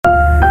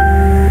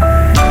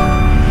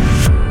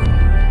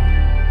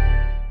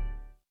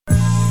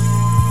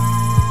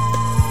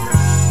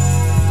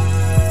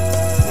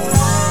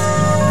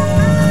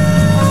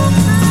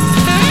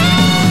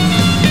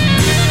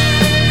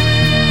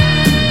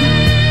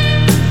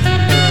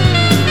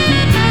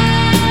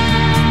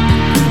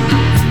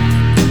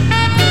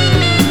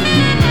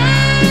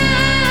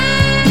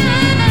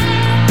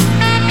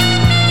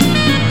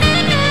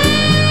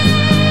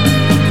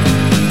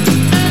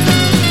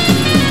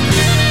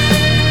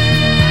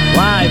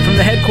from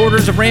the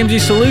headquarters of Ramsey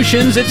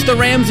Solutions, it's The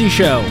Ramsey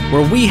Show,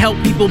 where we help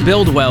people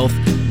build wealth,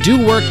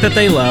 do work that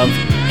they love,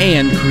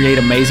 and create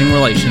amazing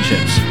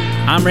relationships.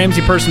 I'm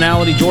Ramsey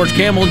personality George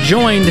Camel,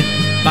 joined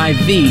by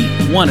the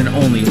one and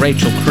only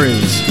Rachel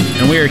Cruz.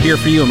 And we are here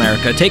for you,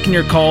 America, taking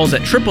your calls at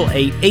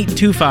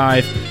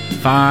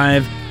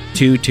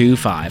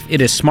 888-825-5225. It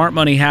is Smart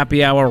Money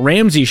Happy Hour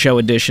Ramsey Show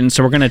edition,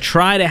 so we're going to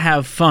try to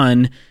have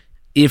fun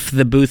if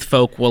the booth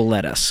folk will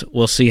let us.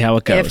 We'll see how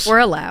it goes. If we're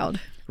allowed.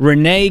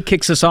 Renee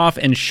kicks us off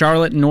in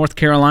Charlotte, North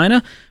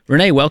Carolina.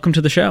 Renee, welcome to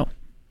the show.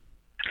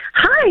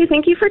 Hi,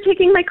 thank you for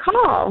taking my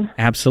call.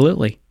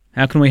 Absolutely.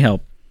 How can we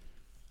help?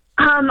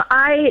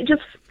 I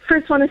just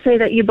first want to say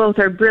that you both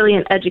are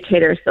brilliant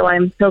educators, so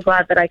I'm so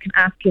glad that I can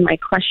ask you my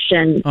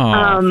question.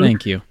 Oh,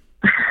 thank you.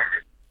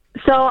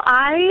 So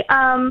I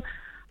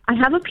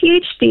have a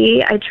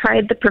PhD. I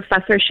tried the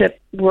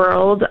professorship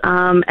world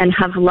and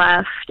have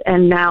left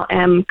and now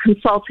am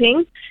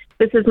consulting.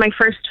 This is my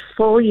first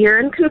full year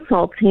in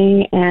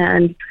consulting,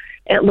 and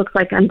it looks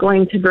like I'm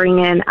going to bring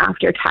in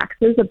after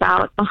taxes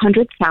about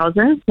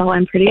 $100,000. So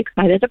I'm pretty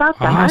excited about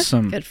that.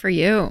 Awesome. Good for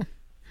you.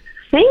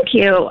 Thank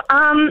you.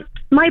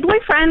 My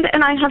boyfriend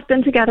and I have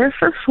been together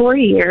for 4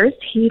 years.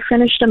 He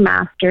finished a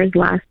master's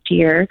last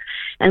year,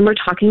 and we're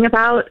talking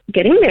about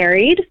getting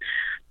married.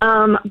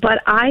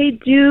 But I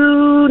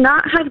do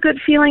not have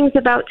good feelings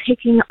about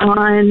taking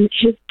on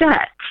his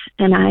debt,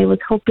 and I was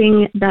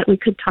hoping that we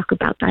could talk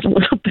about that a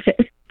little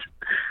bit.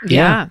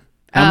 Yeah.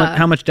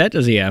 How much debt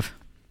does he have?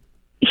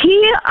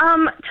 He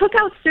took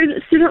out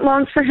student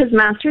loans for his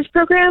master's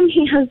program.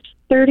 He has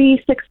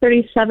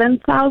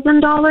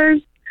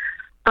 $37,000.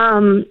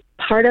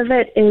 Part of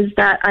it is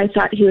that I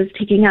thought he was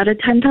taking out a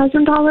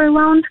 $10,000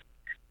 loan.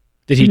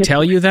 Did he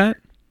tell you that?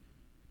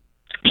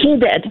 He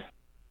did.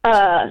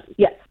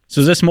 Yes.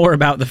 So is this more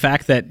about the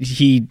fact that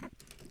he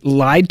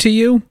lied to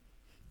you,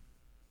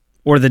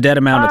 or the debt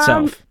amount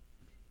itself?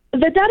 The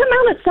debt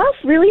amount itself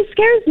really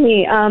scares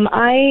me.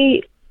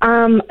 I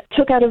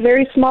took out a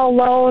very small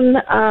loan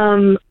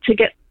to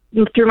get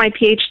through my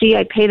PhD.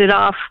 I paid it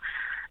off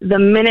the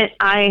minute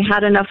I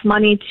had enough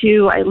money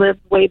to. I live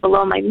way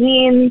below my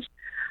means.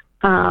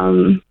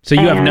 So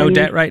you have no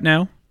debt right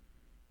now?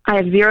 I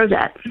have zero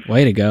debt.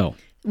 Way to go.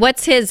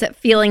 What's his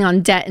feeling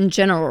on debt in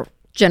general,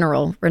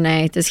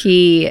 Renee? Does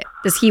he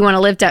want to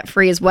live debt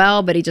free as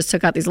well, but he just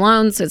took out these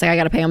loans, so it's like I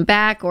got to pay them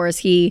back, or is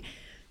he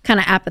kind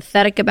of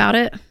apathetic about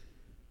it?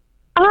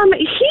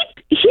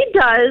 He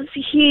does.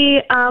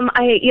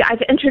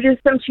 I've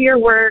introduced him to your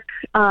work.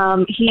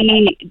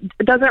 He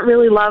doesn't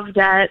really love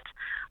debt.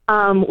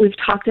 We've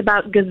talked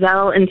about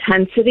gazelle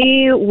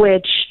intensity,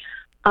 which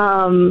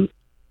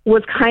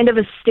was kind of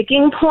a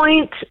sticking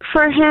point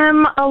for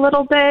him a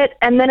little bit.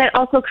 And then it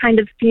also kind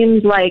of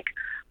seemed like,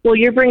 well,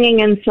 you're bringing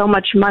in so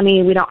much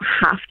money, we don't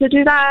have to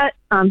do that.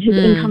 His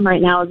income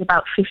right now is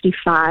about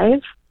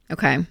 $55,000.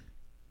 Okay.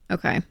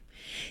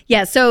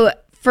 Yeah, so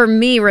for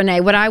me,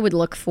 Renee, what I would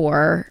look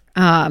for,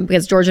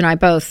 because George and I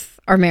both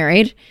are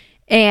married,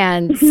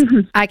 and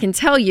I can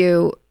tell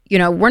you,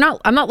 I'm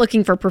not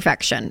looking for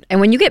perfection. And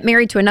when you get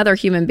married to another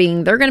human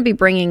being, they're going to be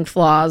bringing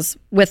flaws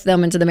with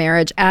them into the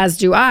marriage, as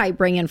do I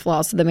bring in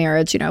flaws to the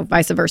marriage,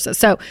 vice versa.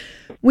 So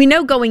we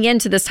know going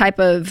into this type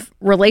of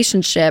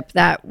relationship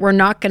that we're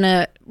not going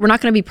to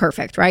be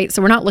perfect, right?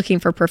 So we're not looking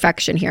for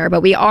perfection here,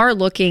 but we are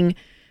looking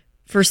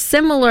for a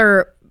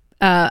similar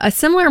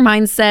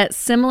mindset,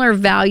 similar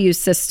value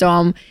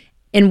system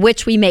in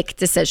which we make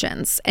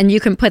decisions. And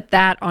you can put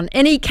that on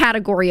any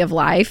category of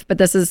life, but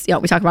this is,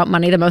 we talk about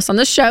money the most on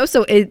this show,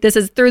 so this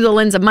is through the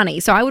lens of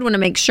money. So I would want to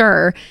make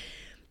sure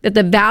that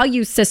the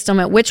value system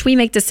at which we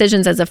make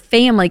decisions as a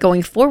family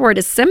going forward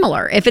is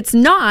similar. If it's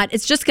not,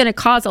 it's just going to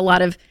cause a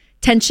lot of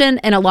tension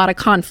and a lot of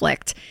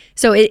conflict.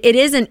 So it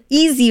is an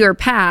easier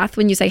path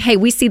when you say, hey,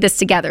 we see this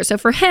together. So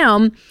for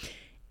him,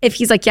 if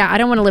he's like, yeah, I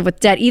don't want to live with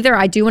debt either.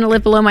 I do want to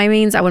live below my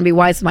means. I want to be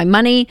wise with my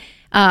money.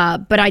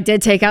 But I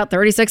did take out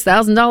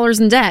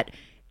 $36,000 in debt.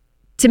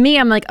 To me,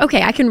 I'm like,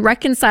 okay, I can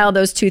reconcile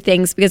those two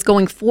things, because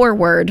going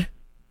forward,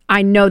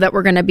 I know that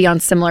we're going to be on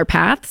similar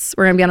paths.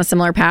 We're going to be on a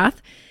similar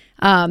path.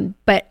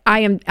 But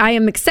I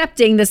am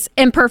accepting this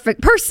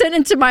imperfect person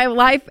into my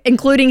life,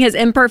 including his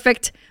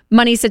imperfect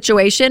money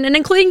situation, and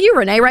including you,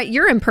 Renee, right?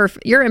 Your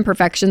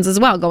imperfections as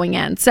well going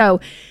in. So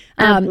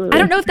I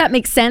don't know if that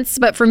makes sense,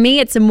 but for me,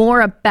 it's more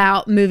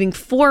about moving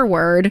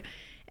forward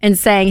and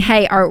saying,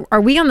 hey,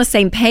 are we on the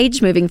same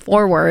page moving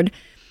forward?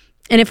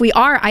 And if we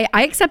are, I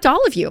accept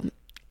all of you.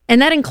 And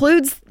that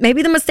includes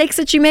maybe the mistakes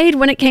that you made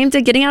when it came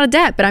to getting out of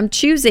debt. But I'm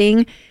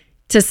choosing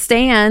to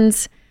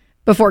stand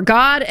before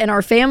God and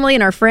our family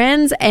and our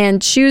friends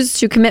and choose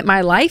to commit my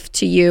life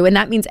to you. And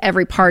that means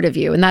every part of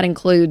you. And that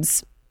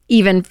includes,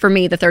 even for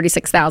me, the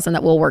 $36,000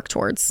 that we'll work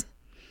towards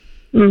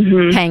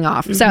paying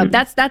off. So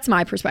that's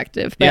my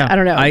perspective. But I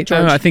don't know.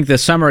 I think the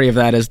summary of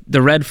that is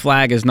the red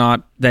flag is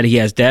not that he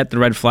has debt. The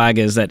red flag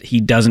is that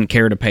he doesn't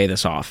care to pay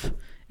this off.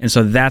 And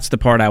so that's the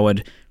part I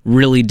would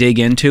really dig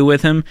into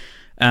with him.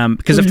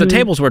 Because if the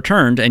tables were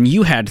turned and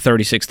you had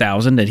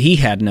 $36,000 and he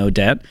had no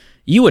debt,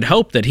 you would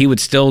hope that he would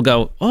still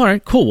go, all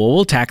right, cool. Well,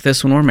 we'll tack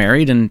this when we're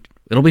married and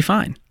It'll be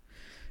fine.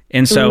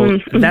 And so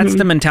that's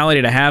the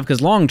mentality to have, because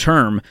long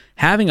term,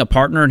 having a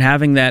partner and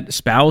having that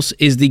spouse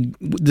is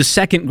the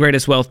second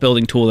greatest wealth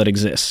building tool that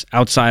exists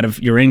outside of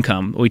your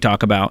income we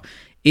talk about.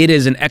 It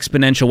is an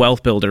exponential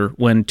wealth builder.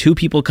 When two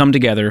people come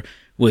together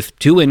with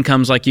two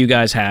incomes like you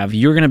guys have,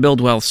 you're going to build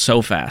wealth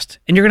so fast,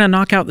 and you're going to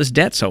knock out this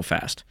debt so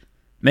fast.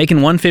 Making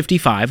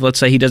 $155, let's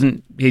say he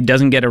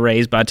doesn't get a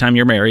raise by the time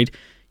you're married,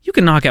 you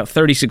can knock out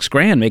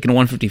 $36,000 making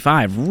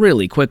 $155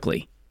 really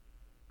quickly.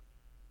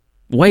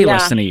 Way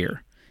less than a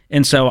year.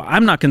 And so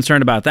I'm not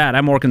concerned about that.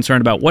 I'm more concerned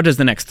about what does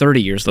the next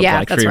 30 years look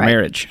like for your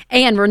marriage.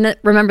 And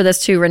remember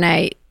this too,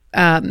 Renee.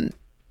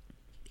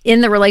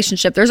 In the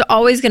relationship, there's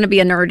always going to be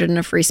a nerd and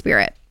a free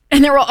spirit.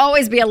 And there will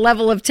always be a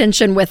level of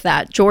tension with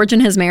that. George in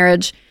his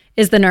marriage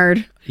is the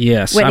nerd.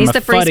 Yes, Whitney's I'm a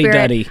the free spirit.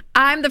 fuddy-duddy.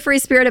 I'm the free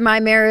spirit in my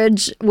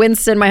marriage.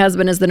 Winston, my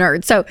husband, is the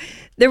nerd. So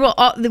we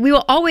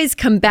will always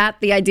combat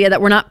the idea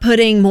that we're not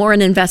putting more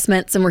in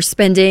investments and we're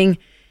spending,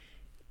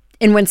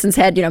 in Winston's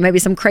head, maybe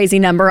some crazy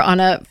number on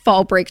a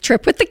fall break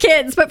trip with the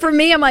kids. But for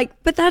me, I'm like,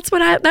 but that's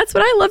what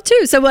I love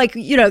too. So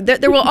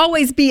there will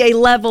always be a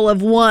level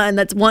of one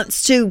that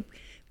wants to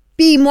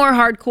be more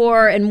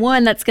hardcore and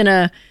one that's going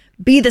to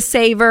be the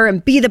saver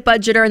and be the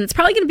budgeter. And it's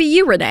probably going to be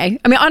you, Renee.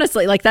 I mean,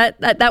 honestly, like that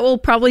will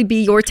probably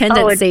be your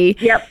tendency.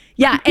 Yep.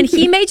 Yeah. And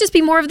he may just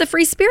be more of the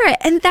free spirit,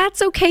 and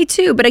that's okay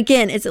too. But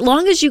again, as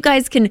long as you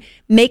guys can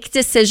make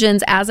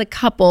decisions as a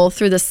couple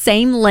through the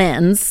same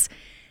lens,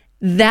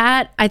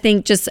 that I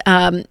think just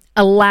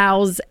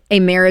allows a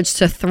marriage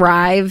to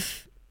thrive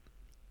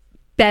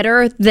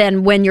better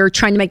than when you're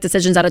trying to make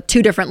decisions out of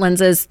two different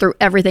lenses through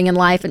everything in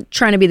life and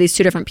trying to be these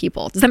two different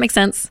people. Does that make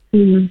sense?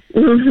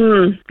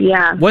 Mm-hmm.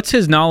 Yeah. What's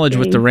his knowledge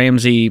with the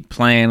Ramsey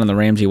plan and the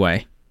Ramsey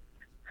way?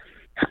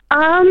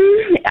 I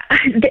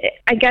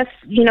guess,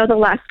 the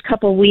last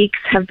couple weeks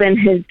have been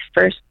his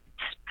first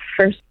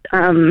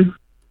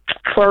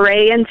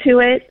foray into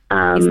it.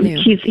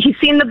 He's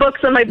seen the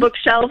books on my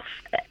bookshelf,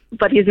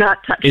 but he's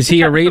not touched. Is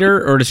he a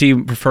reader, or does he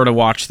prefer to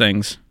watch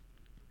things?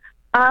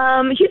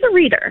 He's a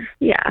reader.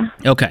 Yeah.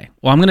 Okay.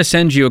 Well, I'm going to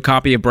send you a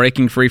copy of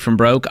Breaking Free from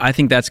Broke. I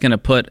think that's going to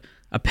put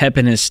a pep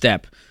in his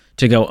step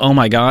to go, oh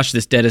my gosh,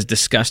 this debt is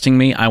disgusting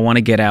me. I want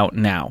to get out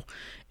now.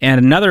 And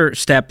another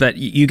step that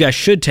you guys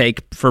should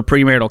take for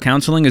premarital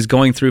counseling is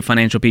going through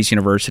Financial Peace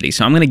University.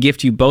 So I'm going to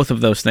gift you both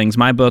of those things,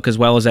 my book as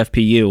well as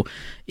FPU,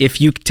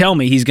 if you tell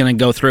me he's going to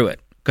go through it.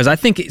 Because I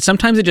think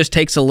sometimes it just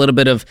takes a little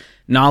bit of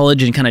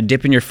knowledge and kind of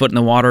dipping your foot in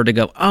the water to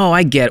go, oh,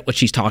 I get what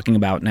she's talking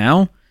about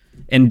now.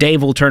 And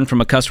Dave will turn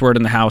from a cuss word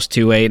in the house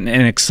to an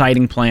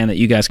exciting plan that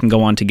you guys can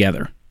go on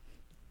together.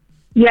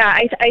 Yeah,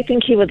 I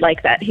think he would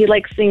like that. He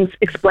likes things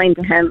explained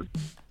to him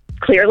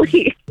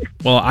clearly.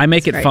 Well, I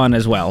make it fun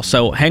as well.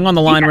 So hang on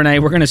the line, Renee.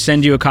 We're going to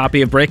send you a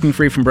copy of Breaking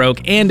Free from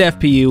Broke and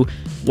FPU.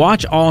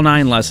 Watch all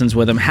 9 lessons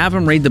with him. Have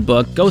him read the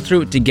book. Go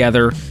through it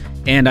together.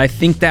 And I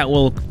think that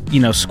will,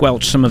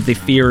 squelch some of the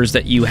fears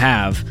that you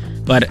have.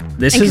 But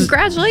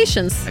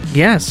congratulations.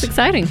 Yes. It's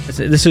exciting.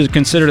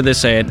 Consider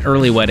this an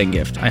early wedding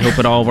gift. I hope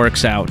it all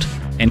works out.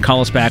 And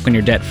call us back when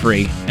you're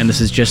debt-free. And this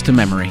is just a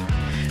memory.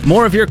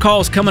 More of your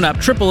calls coming up.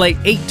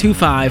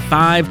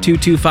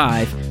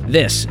 888-825-5225.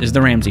 This is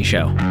The Ramsey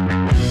Show.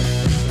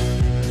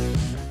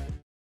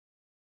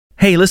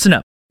 Hey, listen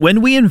up.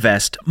 When we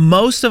invest,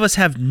 most of us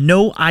have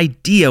no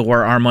idea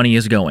where our money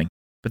is going.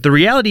 But the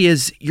reality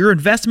is, your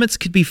investments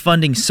could be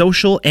funding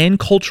social and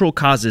cultural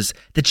causes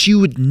that you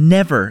would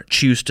never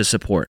choose to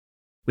support.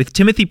 With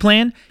Timothy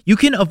Plan, you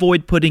can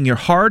avoid putting your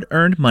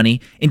hard-earned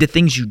money into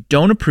things you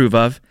don't approve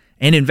of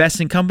and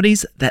invest in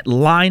companies that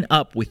line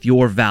up with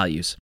your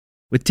values.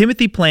 With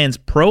Timothy Plan's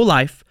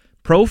pro-life,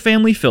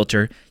 pro-family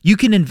filter, you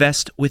can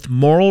invest with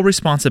moral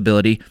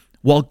responsibility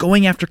while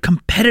going after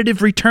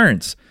competitive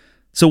returns.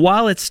 So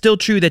while it's still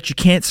true that you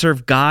can't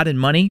serve God and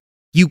money,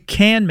 you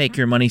can make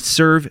your money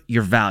serve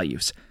your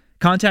values.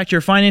 Contact your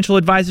financial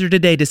advisor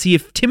today to see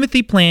if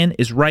Timothy Plan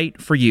is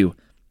right for you.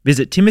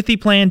 Visit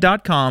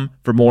timothyplan.com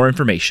for more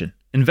information.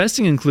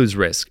 Investing includes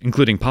risk,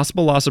 including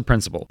possible loss of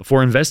principal.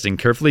 Before investing,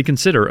 carefully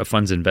consider a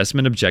fund's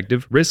investment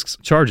objective, risks,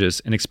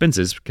 charges, and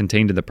expenses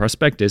contained in the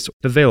prospectus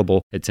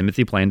available at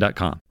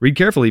timothyplan.com. Read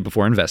carefully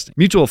before investing.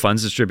 Mutual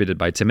funds distributed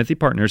by Timothy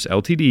Partners,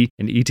 Ltd.,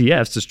 and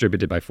ETFs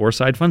distributed by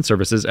Foreside Fund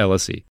Services,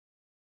 LLC.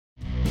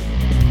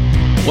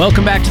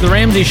 Welcome back to The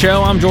Ramsey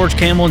Show. I'm George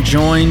Campbell,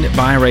 joined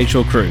by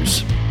Rachel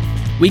Cruz.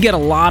 We get a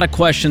lot of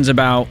questions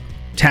about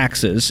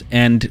taxes,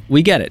 and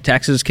we get it.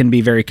 Taxes can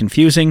be very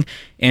confusing,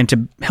 and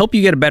to help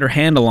you get a better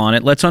handle on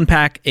it, let's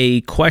unpack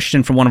a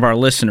question from one of our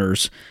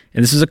listeners,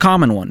 and this is a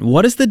common one.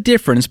 What is the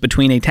difference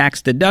between a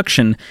tax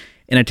deduction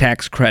and a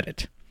tax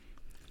credit?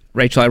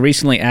 Rachel, I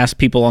recently asked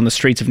people on the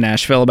streets of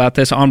Nashville about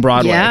this on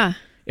Broadway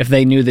if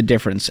they knew the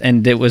difference,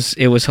 and it was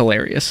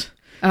hilarious.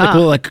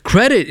 Like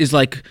credit is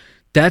like,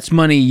 that's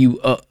money you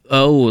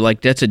owe,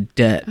 like that's a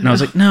debt. And I was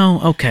like, no,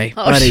 okay,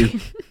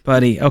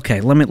 buddy,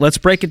 okay, let's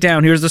break it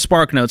down. Here's the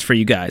Spark Notes for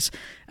you guys.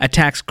 A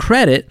tax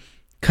credit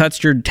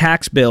cuts your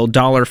tax bill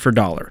dollar for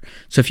dollar.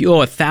 So if you owe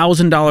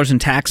 $1,000 in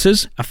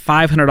taxes, a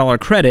 $500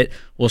 credit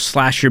will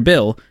slash your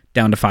bill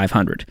down to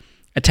 $500.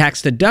 A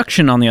tax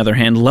deduction, on the other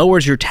hand,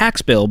 lowers your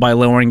tax bill by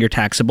lowering your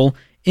taxable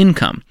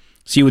income.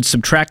 So you would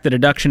subtract the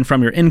deduction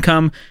from your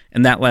income,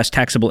 and that less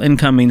taxable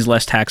income means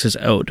less taxes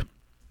owed.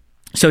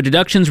 So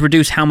deductions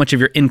reduce how much of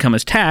your income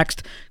is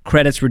taxed.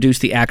 Credits reduce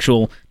the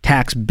actual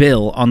tax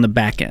bill on the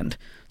back end.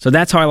 So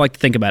that's how I like to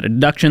think about it.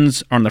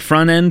 Deductions are on the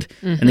front end,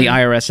 and the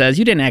IRS says,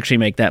 you didn't actually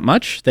make that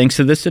much thanks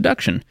to this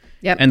deduction.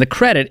 Yep. And the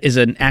credit is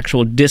an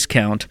actual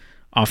discount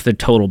off the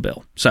total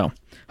bill. So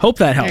hope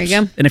that helps.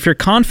 There you go. And if you're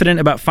confident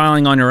about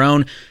filing on your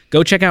own,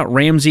 go check out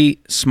Ramsey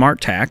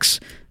Smart Tax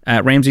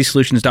at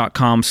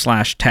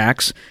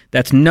RamseySolutions.com/tax.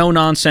 That's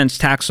no-nonsense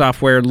tax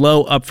software,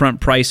 low upfront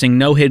pricing,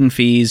 no hidden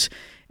fees,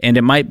 and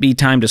it might be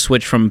time to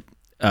switch from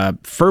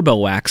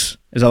Furbo Wax,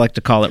 as I like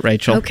to call it,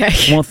 Rachel. Okay.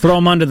 Won't throw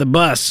them under the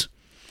bus.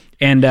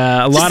 And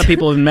a lot of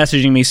people have been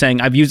messaging me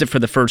saying, I've used it for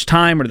the first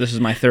time, or this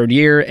is my third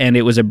year, and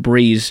it was a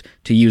breeze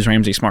to use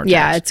Ramsey Smart Tax.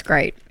 Yeah, it's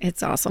great.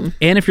 It's awesome.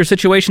 And if your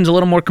situation's a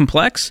little more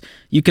complex,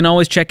 you can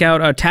always check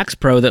out a tax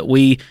pro that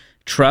we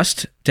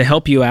trust to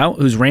help you out,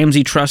 who's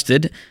Ramsey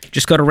trusted.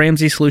 Just go to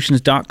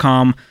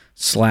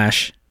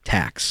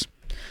RamseySolutions.com/tax.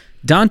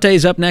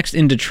 Dante's up next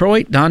in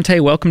Detroit. Dante,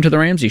 welcome to the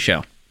Ramsey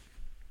Show.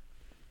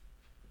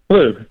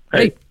 Hello.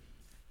 Hey.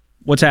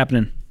 What's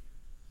happening?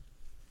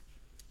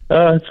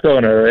 It's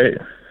going all right.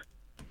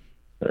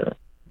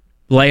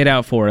 Lay it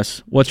out for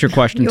us. What's your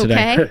question You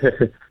today?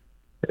 okay?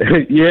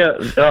 Yeah,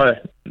 just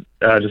a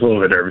little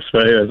bit nervous,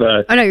 but anyways,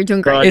 Oh, no, you're doing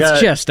great. I It's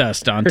got- just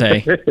us,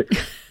 Dante.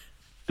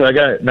 so I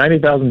got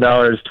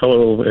 $90,000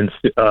 total in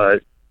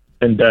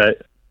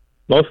debt.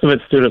 Most of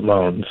it's student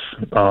loans.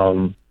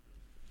 I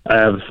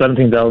have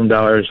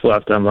 $17,000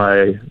 left on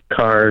my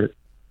car,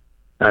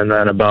 and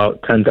then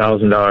about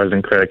 $10,000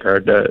 in credit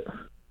card debt.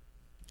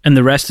 And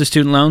the rest is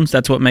student loans?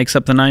 That's what makes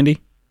up the 90?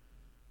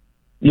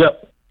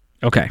 Yep.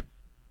 Okay.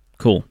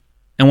 Cool.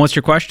 And what's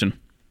your question?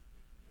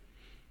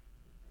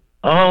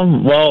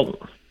 Well,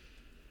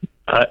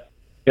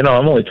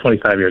 I'm only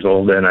 25 years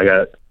old, and I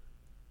got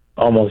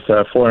almost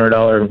a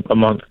 $400 a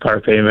month car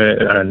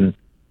payment, and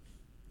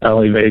I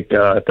only make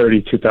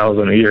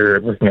 $32,000 a year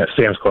working at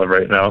Sam's Club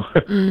right now.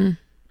 Are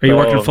you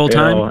working full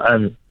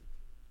time?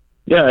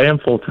 I am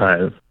full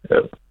time.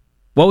 Yep.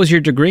 What was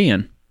your degree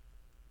in?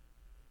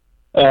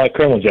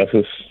 Criminal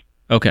justice.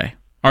 Okay.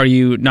 Are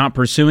you not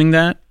pursuing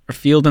that or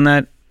fielding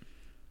that?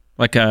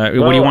 Like, what do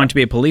you Well, want to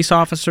be, a police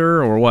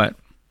officer or what?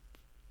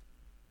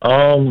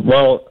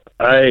 Well,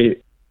 I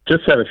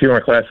just have a few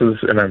more classes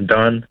and I'm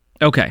done.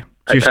 Okay.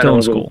 So I you're kinda still in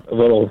was school. A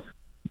little,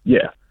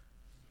 yeah.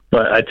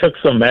 But I took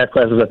some math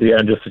classes at the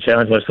end just to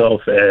challenge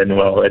myself, and,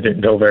 well, it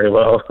didn't go very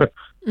well.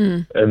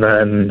 And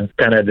then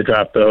kind of had to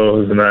drop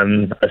those, and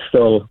then I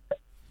still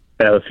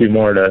have a few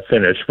more to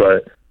finish,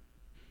 but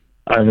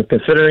I'm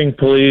considering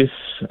police.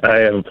 I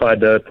have applied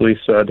to police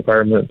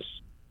departments,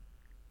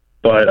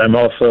 but I'm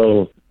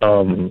also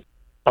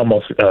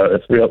almost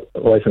a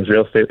licensed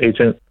real estate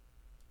agent.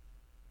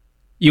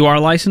 You are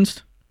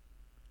licensed?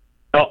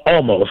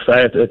 Almost. I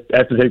have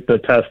to take the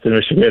test in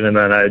Michigan, and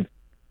then I'd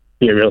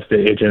be a real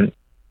estate agent.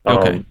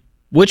 Okay.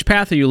 Which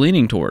path are you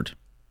leaning toward?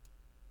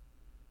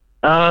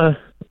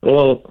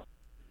 Well,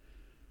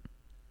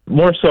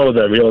 more so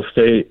the real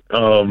estate.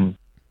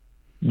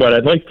 But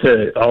I'd like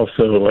to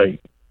also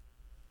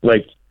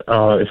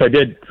if I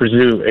did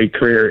pursue a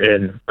career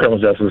in criminal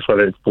justice,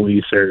 whether it's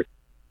police or,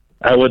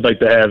 I would like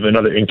to have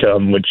another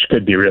income, which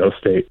could be real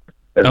estate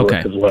as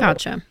Okay. well.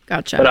 Gotcha.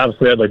 But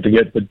obviously, I'd like to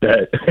get the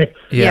debt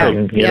Yeah.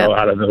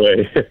 out of the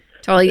way.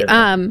 Totally.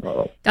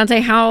 Dante,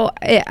 how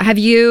have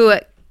you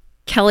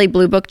Kelly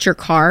Blue Booked your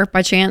car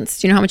by chance?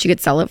 Do you know how much you could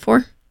sell it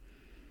for?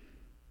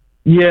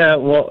 Yeah,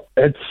 well,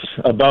 it's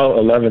about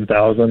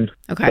 11,000.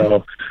 Okay.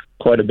 So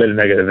quite a bit of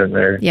negative in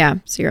there. Yeah.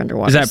 So you're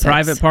underwater. Is that 6.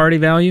 private party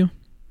value?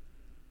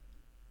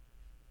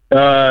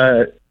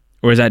 Uh,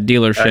 Or is that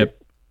dealership?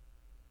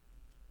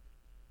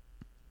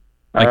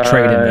 Like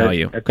trade-in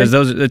value? I Because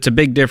think- it's a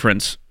big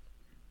difference.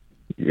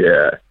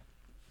 Yeah.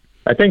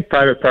 I think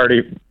private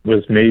party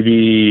was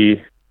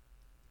maybe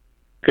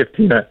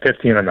 15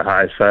 on the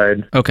high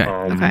side. Okay.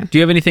 Okay. Do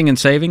you have anything in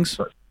savings?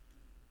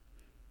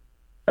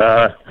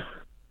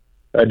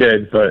 I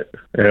did, but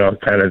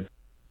kind of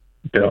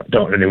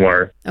don't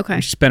anymore. Okay.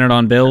 You spend it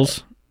on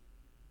bills?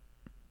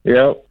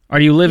 Yep. Are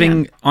you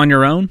living on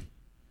your own?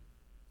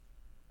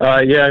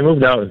 Yeah, I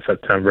moved out in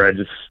September.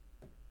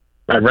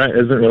 My rent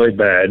isn't really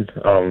bad,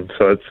 so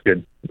it's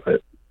good.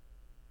 But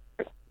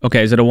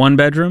Okay. Is it a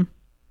one-bedroom?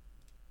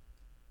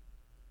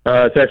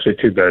 it's actually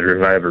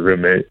 2-bedroom. I have a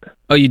roommate.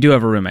 Oh, you do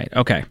have a roommate.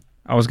 Okay.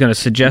 I was going to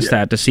suggest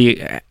that to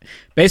see.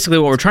 Basically,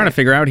 what we're trying to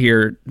figure out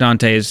here,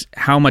 Dante, is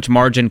how much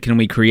margin can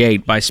we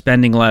create by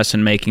spending less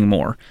and making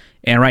more.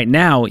 And right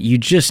now, you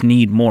just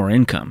need more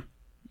income.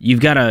 You've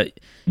got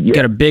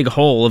a big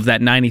hole of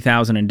that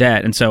 $90,000 in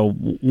debt. And so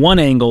one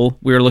angle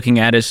we were looking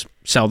at is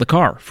sell the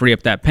car, free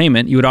up that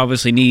payment. You would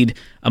obviously need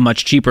a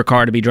much cheaper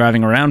car to be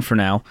driving around for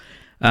now.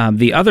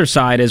 The other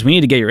side is we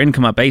need to get your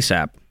income up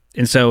ASAP.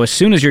 And so as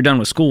soon as you're done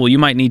with school, you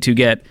might need to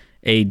get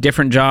a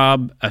different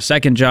job, a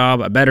second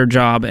job, a better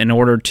job in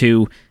order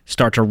to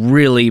start to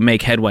really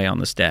make headway on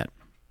this debt.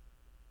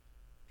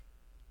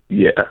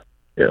 Yeah.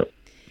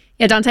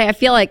 Yeah, Dante, I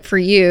feel like for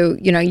you,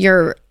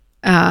 you're,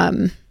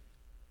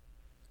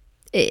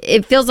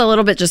 it feels a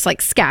little bit just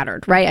like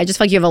scattered, right? I just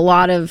feel like you have a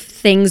lot of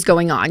things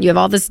going on. You have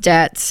all this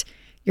debt.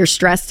 You're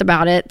stressed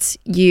about it.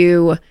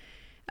 You're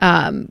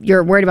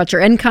worried about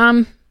your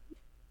income.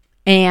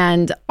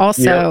 And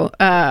also,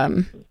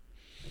 and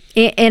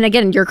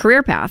again, your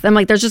career path. I'm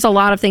like, there's just a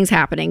lot of things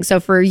happening.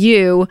 So for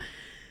you,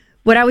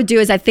 what I would do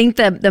is I think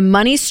the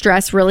money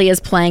stress really is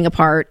playing a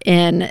part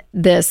in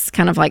this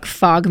kind of like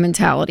fog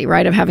mentality,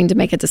 right? Of having to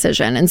make a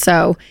decision. And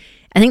so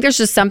I think there's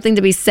just something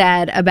to be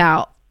said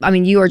about,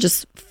 you are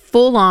just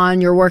full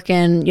on, you're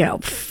working,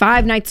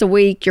 5 nights a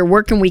week, you're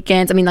working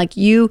weekends. Like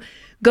you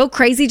go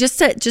crazy just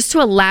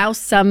to allow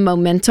some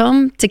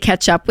momentum to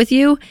catch up with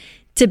you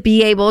to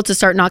be able to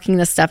start knocking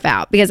this stuff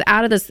out. Because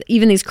out of this,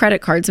 even these credit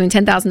cards,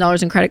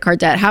 $10,000 in credit card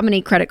debt, how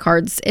many credit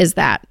cards is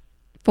that?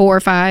 4 or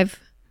 5?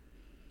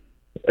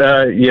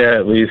 Yeah,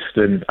 at least.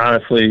 And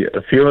honestly,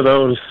 a few of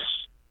those,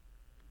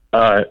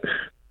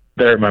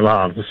 they're my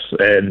mom's.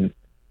 And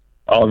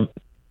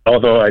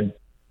although I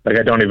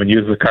don't even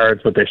use the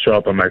cards, but they show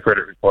up on my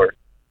credit report.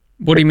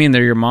 What do you mean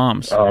they're your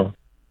mom's?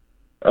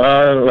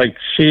 Like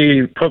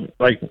she put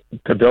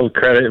to build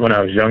credit when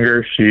I was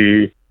younger.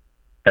 She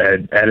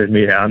had added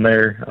me on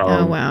there.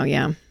 Oh wow,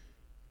 yeah.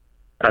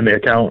 On the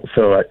account,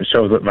 so it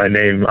shows up my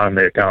name on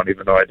the account,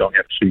 even though I don't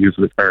actually use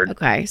the card.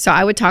 Okay, so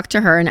I would talk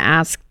to her and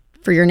ask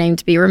for your name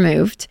to be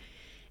removed.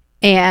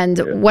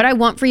 And what I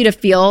want for you to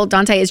feel,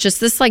 Dante, is just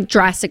this like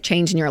drastic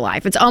change in your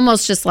life. It's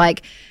almost just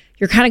like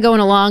you're kind of going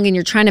along and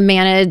you're trying to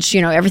manage,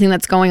 everything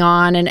that's going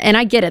on. And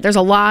I get it. There's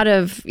a lot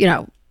of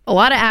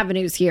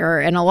avenues here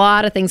and a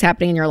lot of things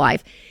happening in your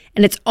life.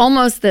 And it's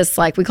almost this,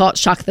 like, we call it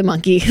shock the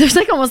monkey. There's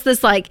like almost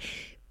this like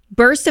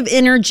burst of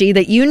energy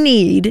that you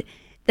need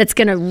that's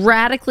going to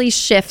radically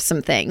shift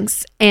some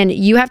things. And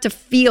you have to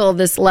feel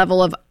this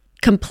level of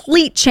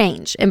complete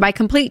change. And by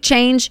complete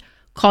change,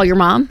 call your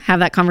mom, have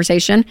that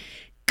conversation,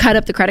 cut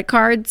up the credit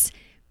cards,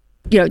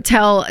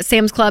 tell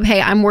Sam's Club,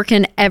 hey, I'm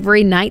working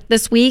every night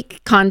this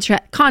week.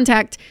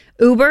 Contact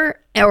Uber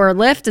or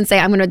Lyft and say,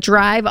 I'm going to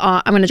drive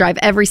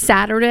every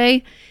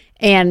Saturday,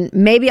 and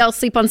maybe I'll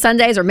sleep on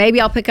Sundays, or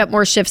maybe I'll pick up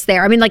more shifts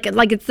there. Like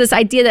it's this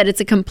idea that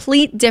it's a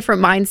complete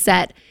different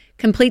mindset,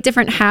 complete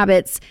different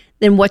habits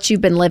than what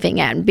you've been living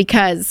in.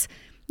 Because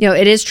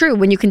it is true.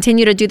 When you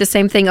continue to do the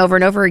same thing over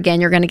and over again,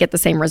 you're going to get the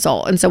same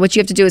result. And so what you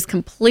have to do is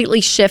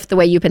completely shift the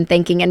way you've been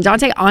thinking. And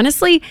Dante,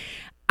 honestly,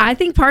 I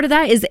think part of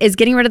that is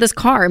getting rid of this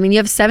car. You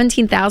have a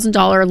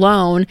 $17,000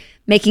 loan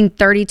making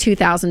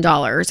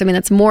 $32,000.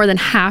 That's more than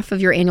half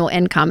of your annual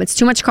income. It's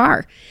too much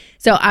car.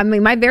 So,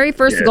 my very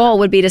first goal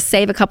would be to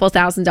save a couple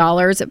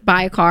 $1,000s,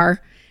 buy a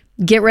car,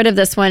 get rid of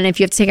this one.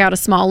 If you have to take out a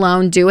small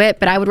loan, do it.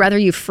 But I would rather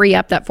you free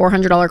up that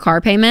 $400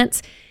 car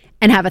payment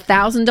and have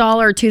 $1,000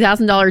 or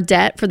 $2,000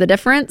 debt for the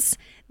difference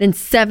than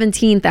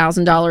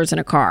 $17,000 in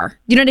a car.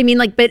 You know what I mean?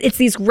 But it's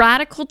these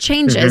radical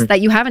changes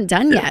that you haven't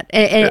done yet.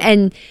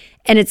 And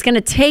it's going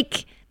to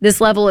take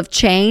this level of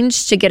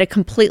change to get a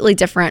completely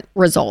different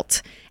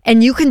result.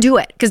 And you can do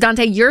it. Because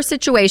Dante, your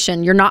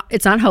situation,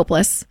 it's not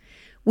hopeless.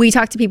 We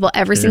talk to people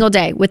every single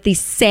day with the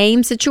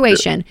same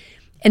situation.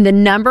 And the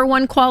number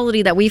one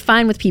quality that we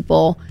find with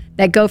people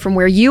that go from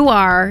where you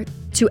are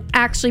to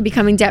actually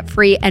becoming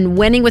debt-free and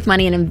winning with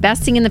money and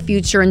investing in the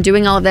future and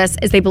doing all of this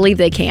is they believe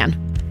they can.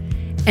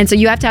 And so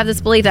you have to have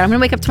this belief that I'm going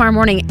to wake up tomorrow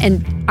morning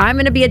and I'm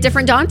going to be a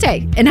different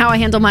Dante in how I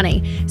handle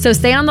money. So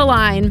stay on the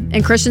line,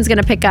 and Christian's going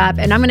to pick up,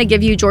 and I'm going to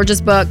give you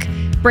George's book,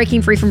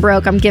 Breaking Free from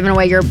Broke. I'm giving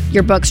away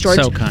your books, George.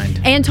 So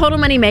kind. And Total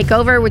Money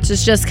Makeover, which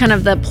is just kind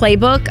of the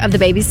playbook of the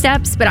baby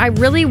steps. But I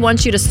really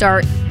want you to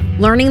start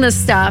learning this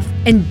stuff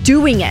and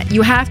doing it.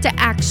 You have to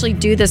actually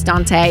do this,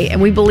 Dante,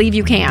 and we believe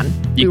you can.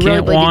 You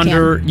can't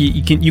wander.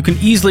 You can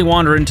easily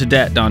wander into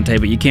debt, Dante,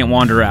 but you can't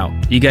wander out.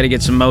 You got to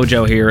get some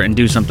mojo here and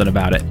do something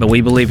about it. But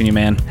we believe in you,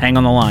 man. Hang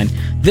on the line.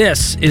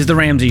 This is The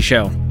Ramsey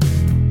Show.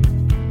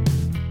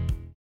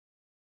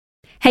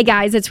 Hey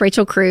guys, it's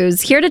Rachel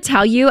Cruz here to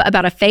tell you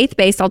about a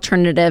faith-based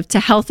alternative to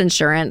health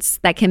insurance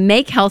that can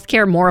make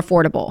healthcare more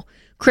affordable.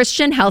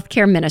 Christian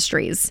Healthcare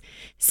Ministries.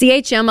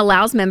 CHM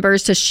allows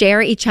members to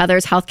share each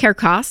other's healthcare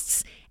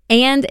costs,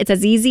 and it's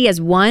as easy as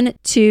 1,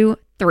 2,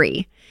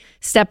 3.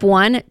 Step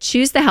 1,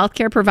 choose the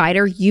healthcare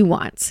provider you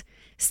want.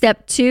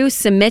 Step 2,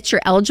 submit your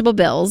eligible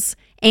bills.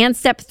 And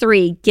step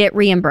 3, get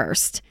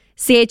reimbursed.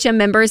 CHM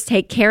members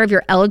take care of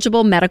your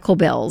eligible medical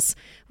bills.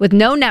 With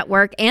no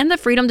network and the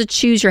freedom to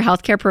choose your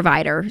healthcare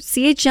provider,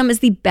 CHM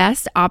is the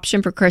best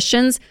option for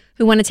Christians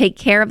who want to take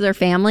care of their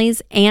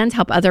families and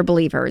help other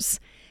believers.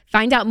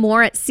 Find out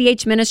more at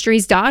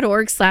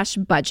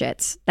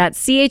chministries.org/budget.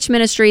 That's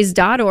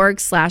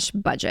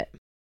chministries.org/budget.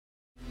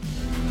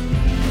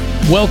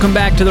 Welcome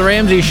back to The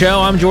Ramsey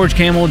Show. I'm George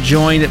Kamel,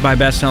 joined by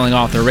best-selling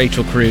author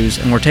Rachel Cruz,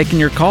 and we're taking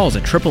your calls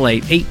at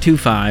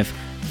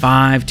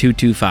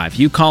 888-825-5225.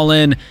 You call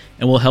in,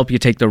 and we'll help you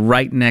take the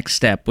right next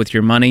step with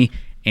your money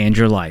and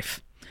your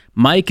life.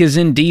 Mike is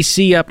in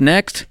D.C. up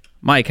next.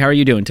 Mike, how are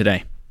you doing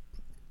today?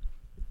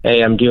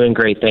 Hey, I'm doing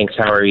great, thanks.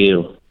 How are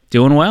you?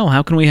 Doing well.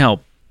 How can we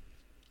help?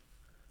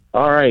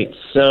 All right.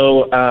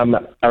 So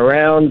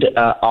around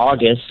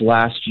August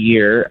last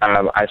year,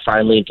 I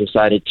finally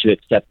decided to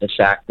accept the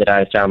fact that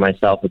I found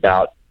myself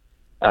about,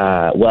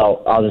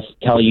 I'll just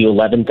tell you,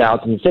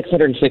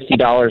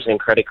 $11,660 in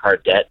credit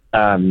card debt.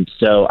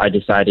 So I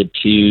decided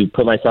to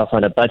put myself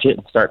on a budget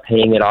and start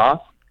paying it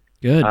off.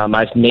 Good.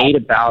 I've made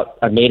about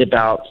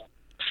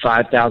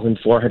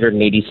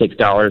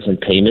 $5,486 in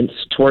payments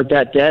toward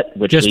that debt.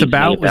 Which Just leaves me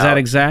about? Was that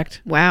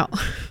exact? Wow.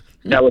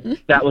 That was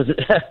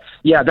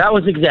yeah, that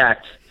was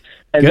exact.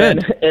 And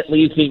Good. then it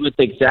leaves me with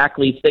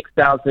exactly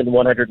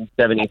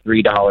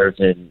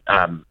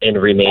 $6,173 in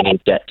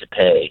remaining debt to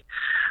pay.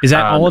 Is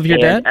that all of your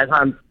debt?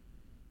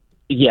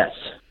 Yes.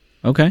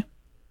 Okay.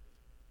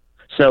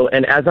 So,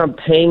 and as I'm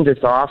paying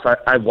this off,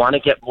 I want to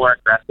get more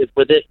aggressive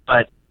with it,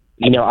 but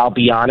I'll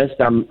be honest,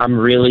 I'm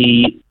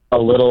really a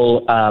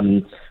little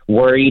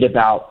worried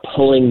about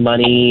pulling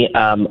money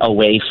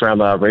away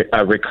from a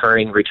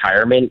recurring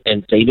retirement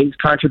and savings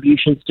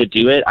contributions to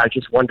do it. I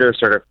just wonder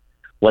sort of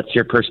what's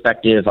your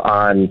perspective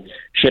on,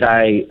 should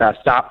I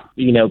stop,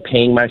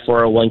 paying my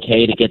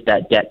 401k to get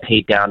that debt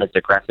paid down as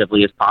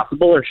aggressively as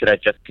possible, or should I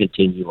just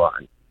continue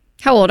on?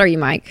 How old are you,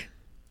 Mike?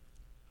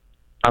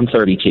 I'm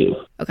 32.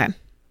 Okay.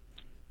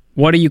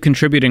 What are you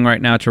contributing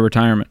right now to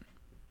retirement?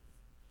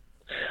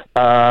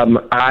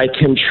 I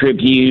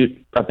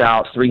contribute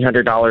about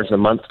 $300 a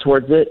month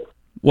towards it.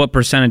 What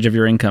percentage of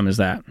your income is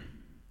that?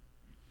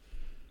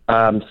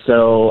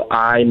 So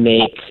I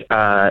make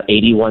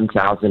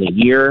 $81,000 a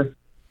year.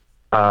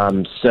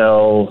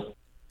 So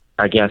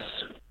I guess,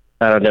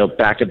 I don't know,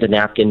 back of the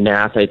napkin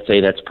math, I'd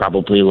say that's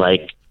probably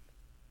like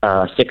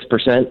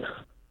 6%.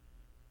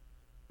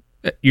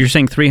 You're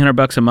saying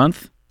 $300 a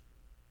month?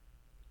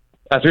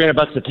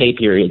 $300 a pay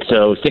period,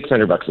 so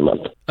 $600 a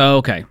month. Oh,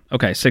 okay.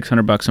 Okay,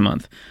 $600 a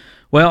month.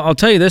 Well, I'll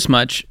tell you this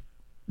much.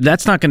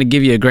 That's not going to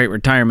give you a great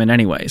retirement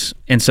anyways.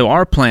 And so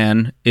our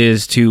plan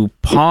is to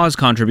pause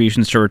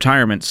contributions to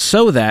retirement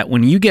so that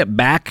when you get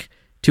back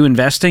to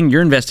investing,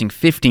 you're investing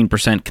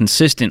 15%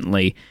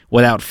 consistently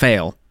without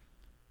fail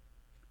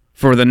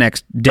for the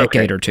next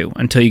decade or two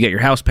until you get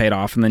your house paid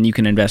off, and then you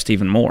can invest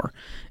even more.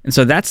 And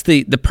so that's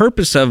the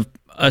purpose of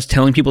us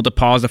telling people to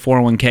pause the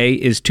 401k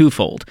is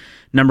twofold.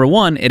 Number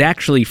one, it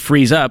actually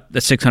frees up the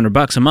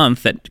 $600 a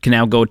month that can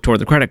now go toward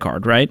the credit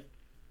card, right?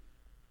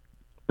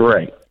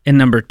 Right. And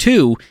number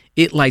two,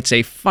 it lights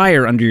a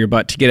fire under your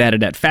butt to get out of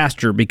debt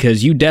faster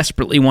because you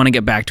desperately want to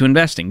get back to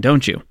investing,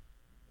 don't you?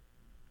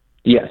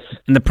 Yes.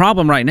 And the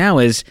problem right now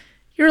is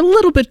you're a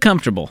little bit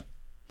comfortable.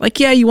 Like,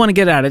 yeah, you want to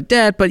get out of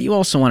debt, but you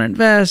also want to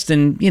invest,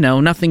 and,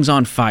 nothing's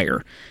on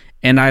fire.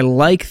 And I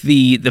like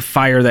the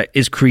fire that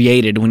is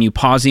created when you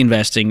pause the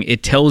investing.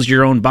 It tells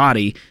your own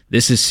body,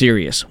 this is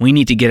serious. We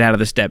need to get out of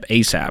this debt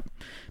ASAP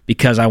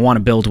because I want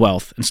to build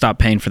wealth and stop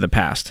paying for the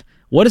past.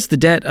 What is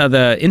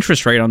the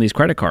interest rate on these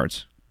credit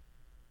cards?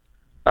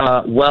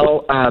 I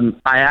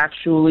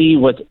actually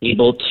was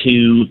able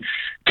to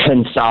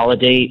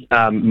consolidate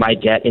my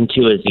debt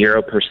into a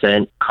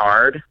 0%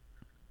 card.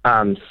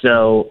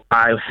 So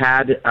I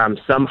had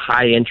some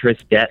high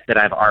interest debt that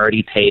I've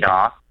already paid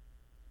off.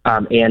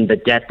 And the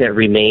debt that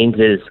remains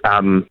is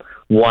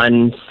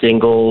one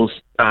single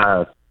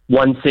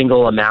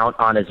amount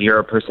on a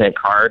 0%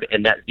 card,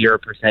 and that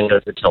 0%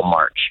 goes until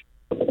March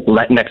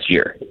next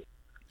year.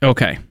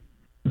 Okay.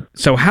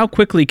 So how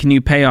quickly can you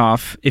pay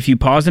off if you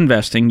pause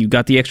investing? You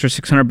got the extra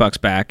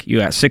 $600 back. You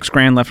got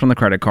 $6,000 left on the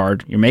credit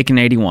card. You're making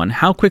 81.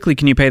 How quickly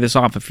can you pay this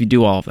off if you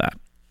do all of that?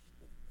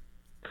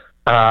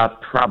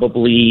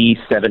 Probably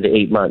 7 to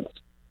 8 months.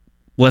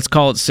 Let's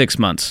call it 6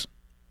 months.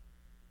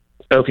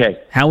 Okay.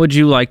 How would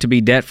you like to be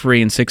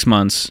debt-free in 6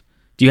 months?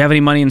 Do you have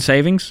any money in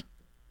savings?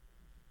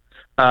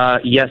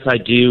 Yes, I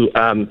do.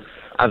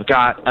 I've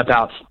got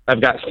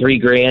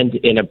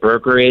 $3,000 in a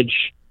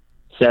brokerage,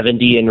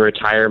 $70 in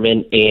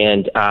retirement,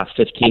 and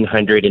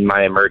 $1,500 in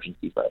my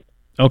emergency fund.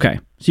 Okay,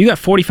 so you got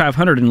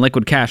 $4,500 in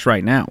liquid cash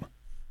right now.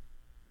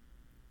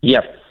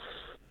 Yep.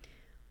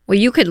 Well,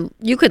 you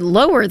could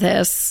lower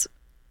this.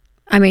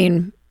 I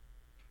mean,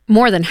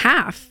 more than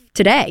half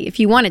today if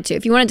you wanted to.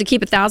 If you wanted to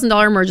keep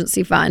 $1,000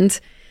 emergency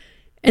fund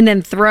and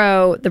then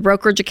throw the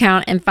brokerage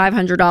account and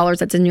 $500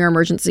 that's in your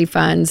emergency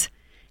fund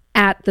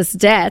at this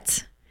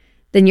debt,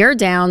 then you're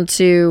down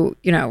to,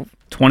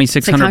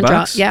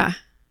 $2,600. Yeah.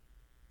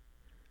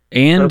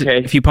 And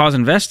if you pause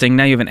investing,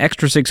 now you have an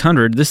extra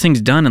 $600. This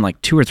thing's done in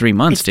like 2 or 3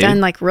 months, dude. It's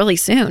done like really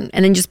soon.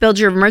 And then just build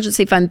your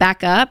emergency fund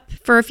back up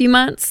for a few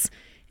months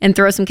and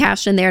throw some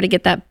cash in there to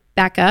get that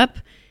back up.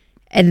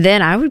 And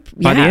then I would...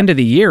 By the end of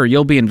the year,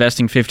 you'll be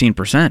investing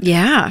 15%.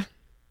 Yeah.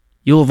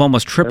 You'll have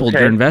almost tripled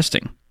your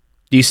investing.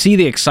 Do you see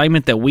the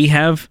excitement that we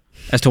have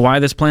as to why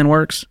this plan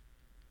works?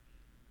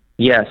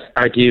 Yes,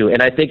 I do.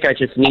 And I think I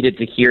just needed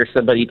to hear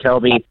somebody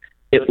tell me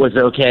it was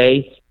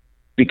okay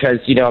because,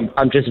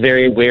 I'm just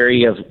very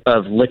wary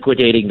of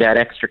liquidating that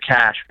extra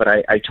cash, but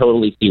I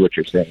totally see what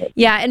you're saying.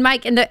 Yeah, and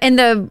Mike, and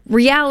the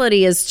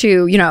reality is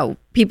too,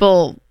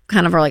 people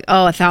kind of are like,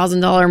 oh,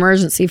 $1,000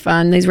 emergency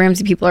fund. These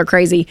Ramsey people are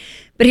crazy.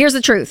 But here's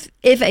the truth.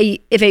 If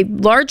a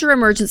larger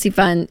emergency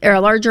fund or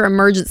a larger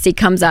emergency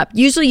comes up,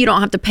 usually you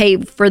don't have to pay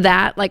for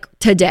that like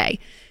today.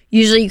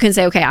 Usually you can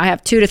say, okay, I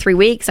have 2 to 3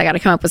 weeks. I got to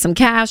come up with some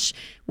cash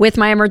with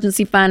my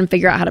emergency fund and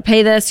figure out how to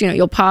pay this.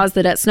 You'll pause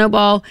the debt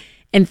snowball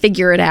and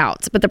figure it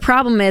out. But the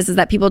problem is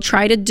that people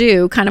try to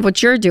do kind of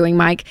what you're doing,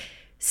 Mike,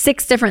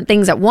 6 different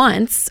things at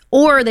once,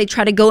 or they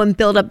try to go and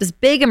build up this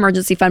big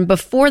emergency fund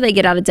before they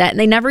get out of debt, and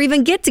they never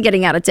even get to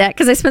getting out of debt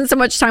because they spend so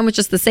much time with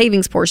just the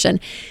savings portion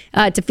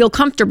to feel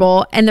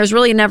comfortable, and there's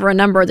really never a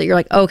number that you're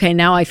like, okay,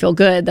 now I feel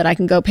good that I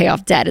can go pay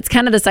off debt. It's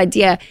kind of this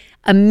idea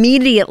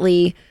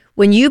immediately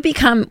when you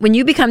become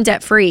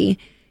debt-free,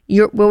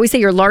 what we say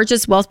your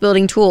largest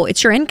wealth-building tool,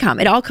 it's your income.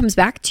 It all comes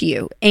back to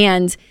you,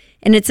 and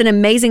it's an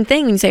amazing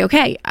thing when you say,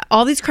 okay,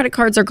 all these credit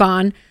cards are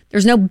gone,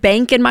 there's no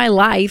bank in my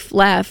life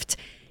left,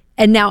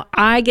 and now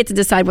I get to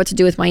decide what to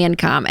do with my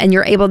income. And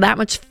you're able that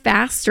much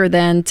faster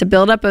then to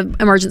build up an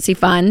emergency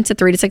fund to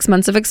 3 to 6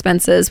 months of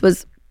expenses,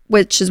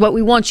 which is what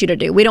we want you to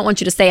do. We don't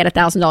want you to stay at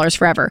 $1,000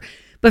 forever.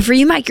 But for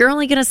you, Mike, you're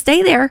only going to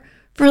stay there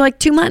for like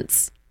 2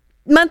 months,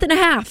 month and a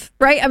half,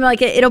 right? I mean,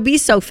 like it'll be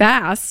so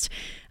fast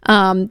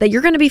that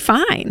you're going to be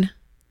fine.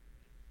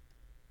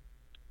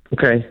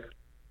 Okay.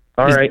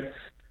 All right.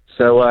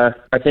 So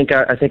I think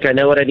I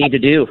know what I need to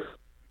do.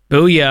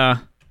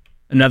 Booyah.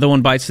 Another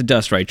one bites the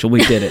dust, Rachel.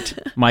 We did it.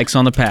 Mike's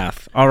on the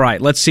path. All right,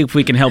 let's see if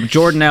we can help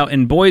Jordan out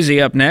in Boise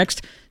up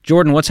next.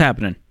 Jordan, what's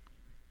happening?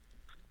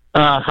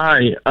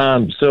 Hi.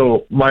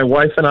 So my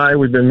wife and I,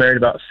 we've been married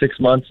about 6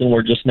 months, and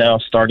we're just now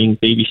starting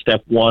baby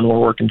step 1. We're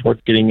working towards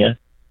getting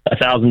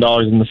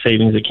 $1,000 in the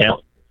savings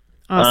account.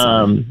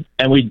 Awesome.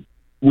 And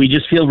we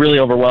just feel really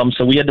overwhelmed.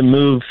 So we had to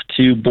move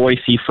to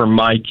Boise for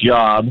my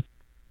job,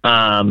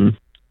 and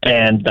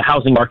the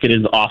housing market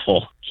is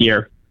awful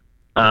here.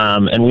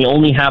 And we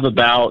only have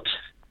about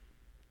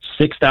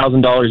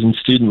 $6,000 in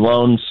student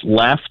loans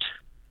left,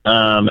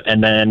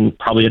 and then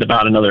probably at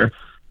about another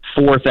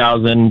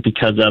 $4,000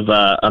 because of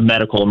a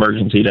medical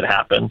emergency that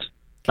happened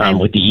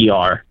with the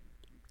ER.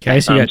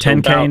 Okay, so you got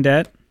 $10K in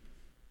debt?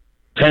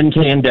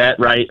 $10K in debt,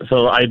 right?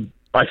 So I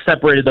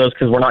separated those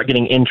because we're not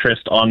getting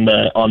interest on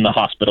the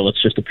hospital.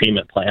 It's just a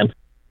payment plan.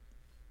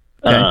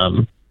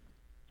 Okay.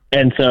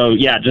 And so,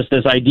 yeah, just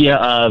this idea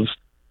of,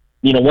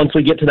 once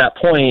we get to that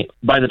point,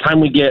 by the time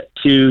we get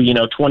to,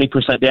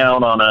 20%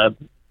 down on a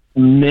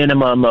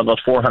minimum of a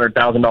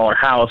 $400,000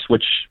 house,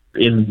 which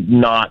is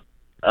not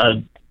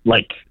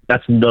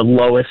that's the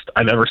lowest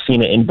I've ever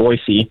seen it in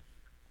Boise.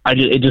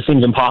 It just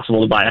seems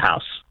impossible to buy a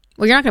house.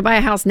 Well, you're not going to buy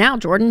a house now,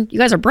 Jordan. You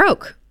guys are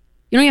broke.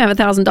 You don't even have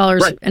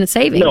 $1,000 in a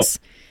savings.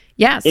 No.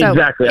 Yeah, so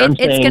exactly.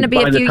 It's going to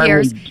be a few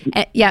years.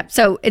 Yeah,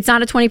 so it's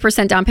not a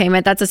 20% down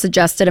payment. That's a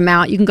suggested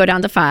amount. You can go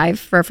down to 5%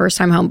 for a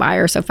first-time home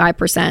buyer, so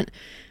 5%.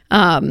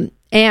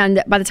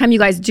 And by the time you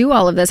guys do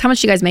all of this, how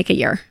much do you guys make a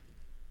year?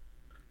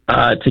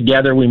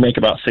 Together, we make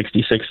about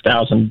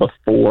 $66,000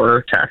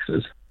 before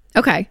taxes.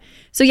 Okay.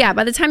 So yeah,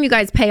 by the time you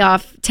guys pay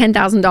off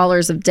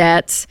 $10,000 of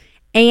debt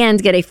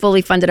and get a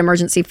fully funded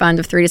emergency fund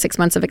of 3 to 6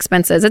 months of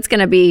expenses, it's going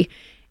to be,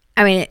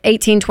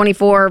 18,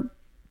 24,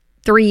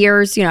 3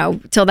 years,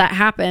 till that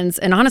happens.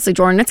 And honestly,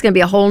 Jordan, it's going to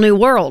be a whole new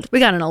world. We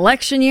got an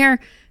election year.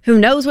 Who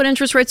knows what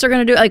interest rates are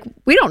going to do? Like,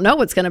 we don't know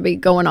what's going to be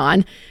going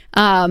on.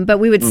 But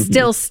we would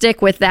still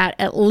stick with that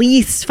at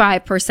least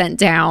 5%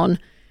 down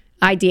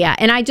idea.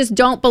 And I just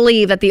don't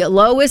believe that the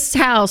lowest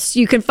house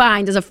you can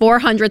find is a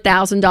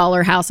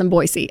 $400,000 house in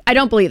Boise. I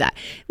don't believe that.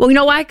 Well, you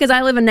know why? Because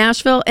I live in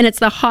Nashville and it's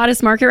the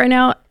hottest market right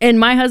now. And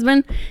my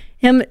husband,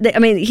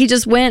 he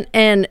just went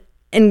and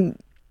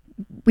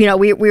we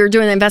were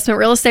doing investment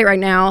real estate right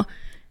now.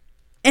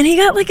 And he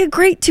got like a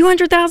great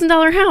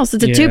 $200,000 house.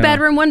 It's a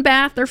 2-bedroom, 1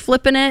 bath. They're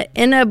flipping it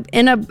in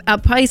a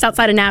place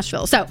outside of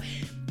Nashville. So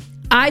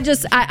I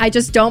just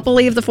don't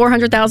believe the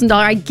 $400,000.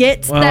 I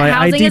get that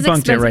housing is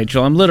expensive. I debunked it,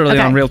 Rachel. I'm literally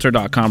on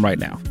Realtor.com right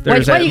now.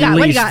 There's at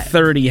least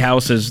 30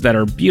 houses that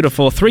are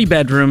beautiful,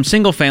 3-bedroom,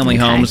 single-family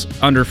homes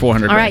under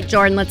 $400,000. All right,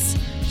 Jordan,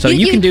 So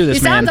you can do this,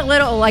 you man. You sound a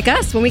little like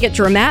us when we get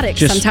dramatic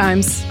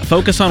sometimes.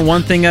 Focus on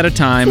one thing at a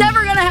time. It's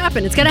never going to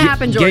happen. It's going to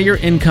happen, Jordan. Get your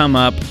income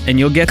up, and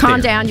you'll get there. Calm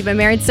down. You've been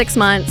married 6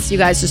 months. You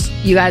guys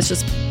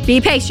just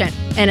be patient.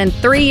 And in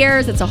 3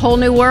 years, it's a whole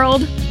new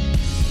world.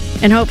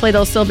 And hopefully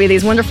there'll still be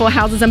these wonderful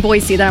houses in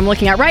Boise that I'm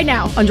looking at right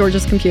now on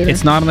George's computer.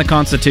 It's not in the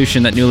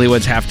Constitution that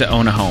newlyweds have to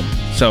own a home.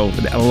 So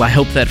I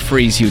hope that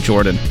frees you,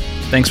 Jordan.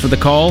 Thanks for the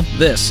call.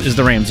 This is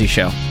The Ramsey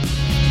Show.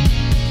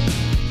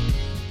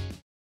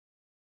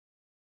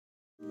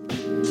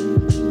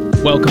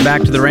 Welcome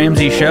back to The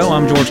Ramsey Show.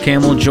 I'm George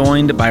Kamel,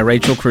 joined by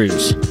Rachel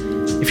Cruz.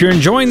 If you're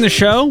enjoying the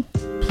show,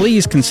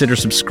 please consider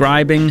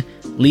subscribing,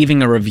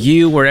 leaving a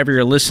review wherever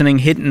you're listening,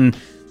 hitting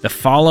the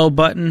follow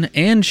button,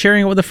 and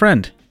sharing it with a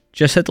friend.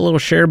 Just hit the little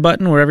share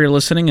button wherever you're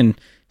listening and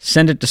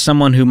send it to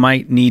someone who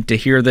might need to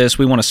hear this.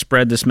 We want to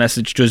spread this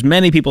message to as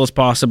many people as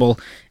possible,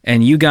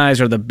 and you guys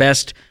are the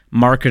best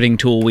marketing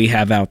tool we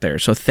have out there.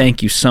 So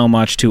thank you so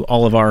much to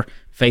all of our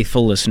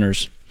faithful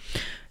listeners.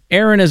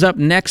 Aaron is up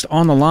next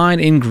on the line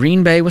in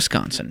Green Bay,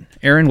 Wisconsin.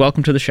 Aaron,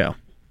 welcome to the show.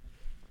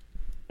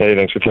 Hey,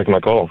 thanks for taking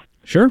my call.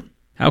 Sure.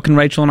 How can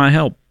Rachel and I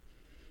help?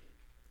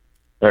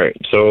 All right,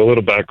 so a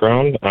little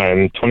background.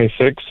 I'm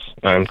 26.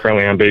 I'm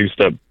currently on baby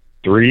step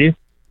 3.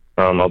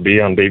 I'll be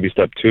on baby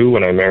step 2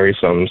 when I marry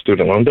some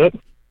student loan debt.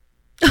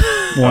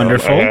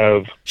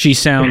 Wonderful. She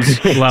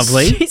sounds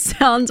lovely. She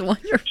sounds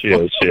wonderful. She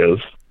is.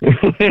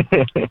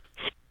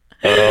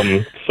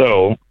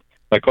 So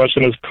my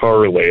question is car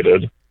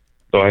related.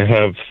 So I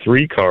have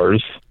 3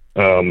 cars,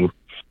 2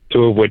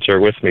 of which are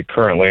with me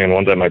currently, and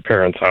one's at my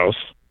parents' house.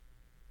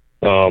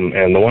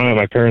 And the one at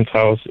my parents'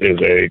 house is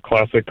a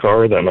classic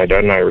car that my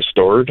dad and I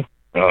restored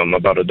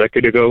about a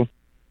decade ago,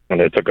 and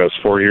it took us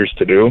 4 years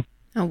to do.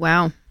 Oh,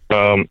 wow.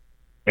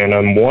 And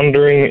I'm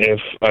wondering if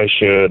I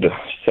should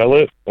sell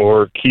it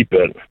or keep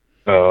it,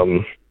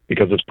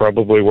 because it's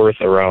probably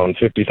worth around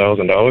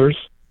 $50,000.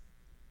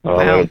 Wow.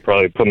 That would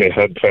probably put me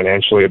ahead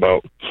financially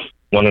about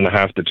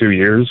 1.5 to 2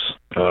 years.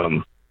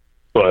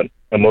 But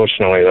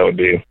emotionally, that would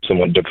be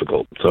somewhat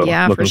difficult. So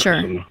yeah, looking for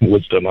sure. some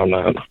wisdom on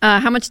that.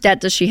 How much debt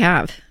does she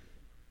have?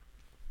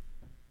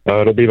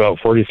 It'll be about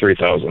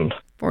 $43,000.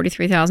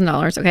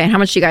 $43,000. Okay. And how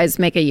much do you guys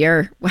make a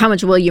year? How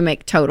much will you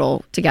make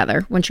total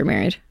together once you're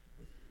married?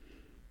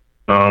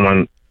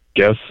 I'm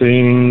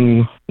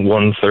guessing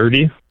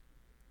 130.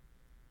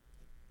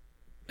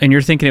 And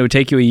you're thinking it would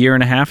take you a year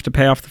and a half to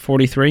pay off the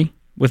 43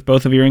 with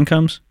both of your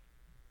incomes?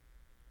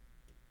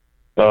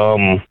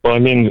 Well, I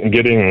mean,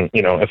 getting,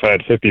 if I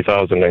had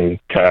 $50,000 in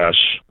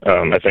cash,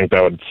 I think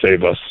that would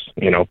save us,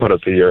 put us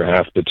a year and a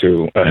half to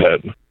 2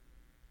 ahead.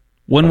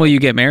 When will you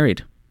get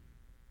married?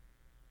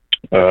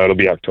 It'll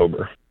be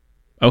October.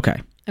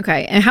 Okay.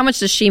 Okay. And how much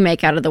does she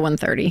make out of the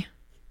 130?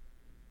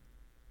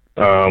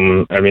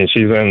 I mean,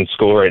 she's in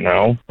school right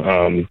now.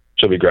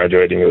 She'll be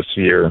graduating this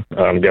year.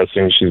 I'm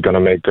guessing she's going to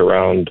make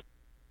around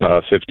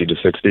 50 to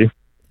 60.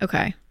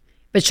 Okay.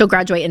 But she'll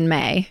graduate in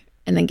May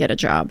and then get a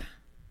job.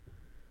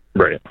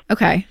 Right.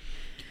 Okay.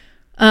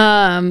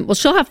 Well,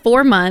 she'll have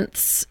 4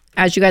 months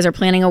as you guys are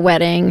planning a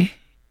wedding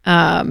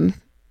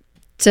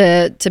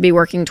to be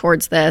working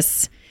towards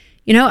this.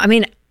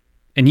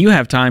 And you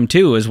have time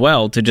too, as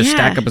well, to just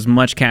stack up as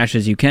much cash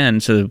as you can.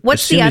 So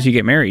as soon as you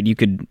get married, you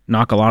could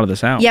knock a lot of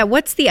this out. Yeah.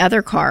 What's the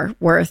other car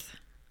worth?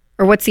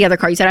 Or what's the other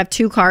car? You said I have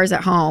 2 cars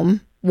at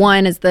home.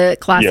 One is the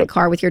classic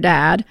car with your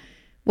dad.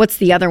 What's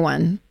the other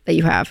one that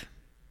you have?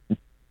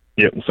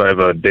 Yep. So I have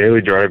a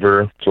daily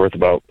driver. It's worth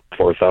about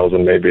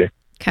 $4,000 maybe.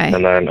 Okay.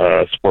 And then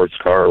a sports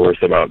car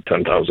worth about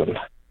 $10,000.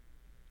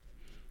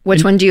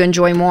 Which one do you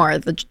enjoy more,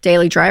 the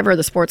daily driver or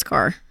the sports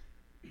car?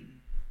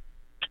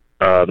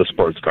 The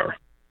sports car.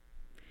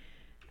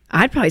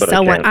 I'd probably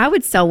sell one. I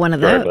would sell one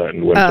of those. That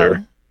in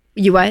winter.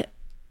 You what?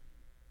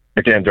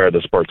 I can't drive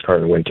the sports car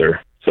in winter,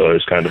 so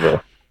there's kind of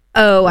a.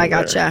 Oh, I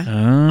gotcha.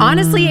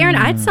 Honestly, Aaron,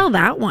 I'd sell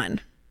that one.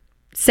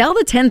 Sell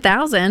the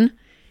 $10,000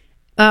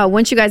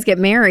 once you guys get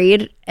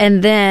married,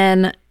 and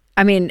then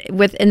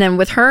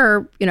with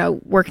her,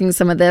 working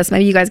some of this,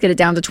 maybe you guys get it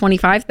down to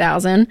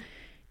 $25,000,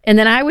 and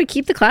then I would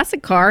keep the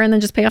classic car and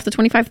then just pay off the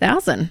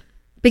 $25,000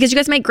 because you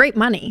guys make great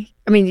money.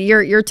 I mean,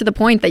 you're to the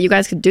point that you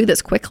guys could do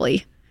this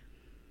quickly.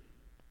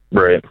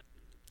 Right.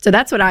 So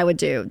that's what I would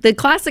do. The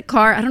classic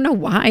car, I don't know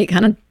why, it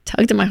kind of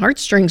tugged at my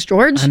heartstrings,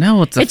 George. I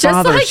know, it's a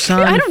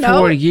father-son, I don't know.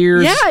 4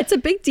 years. Yeah, it's a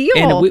big deal.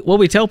 And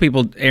we tell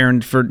people,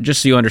 Aaron, for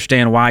just so you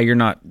understand why you're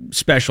not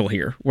special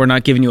here. We're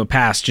not giving you a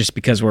pass just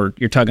because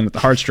you're tugging at the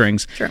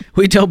heartstrings. Sure.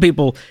 We tell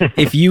people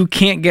if you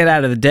can't get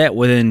out of the debt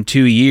within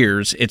 2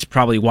 years, it's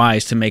probably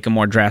wise to make a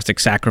more drastic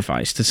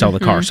sacrifice to sell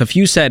the car. So if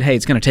you said, hey,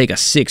 it's going to take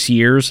us 6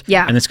 years,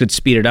 and this could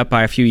speed it up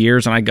by a few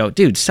years, and I go,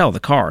 dude, sell the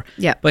car.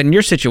 Yeah. But in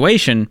your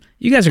situation,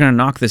 you guys are going to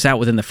knock this out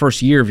within the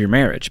first year of your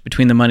marriage.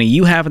 Between the money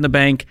you have in the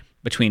bank,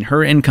 between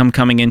her income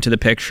coming into the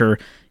picture,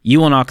 you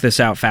will knock this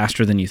out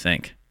faster than you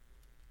think.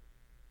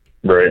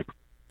 Right.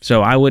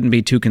 So I wouldn't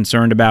be too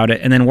concerned about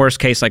it. And then worst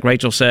case, like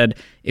Rachel said,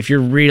 if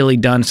you're really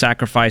done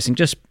sacrificing,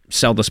 just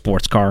sell the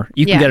sports car.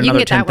 You can get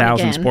another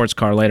 10,000 sports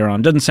car later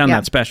on. Doesn't sound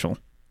that special.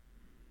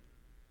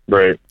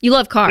 Right. You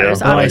love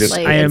cars,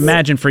 obviously. I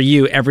imagine for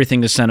you,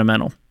 everything is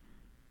sentimental.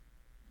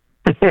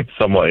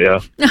 Somewhat, yeah.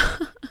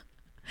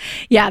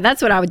 Yeah,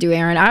 that's what I would do,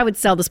 Aaron. I would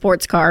sell the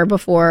sports car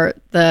before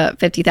the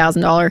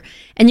 $50,000.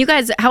 And you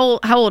guys, how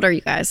old are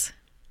you guys?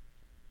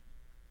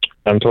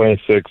 I'm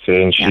 26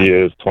 and she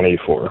is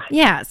 24.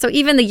 Yeah, so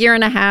even the year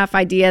and a half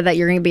idea that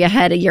you're going to be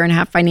ahead a year and a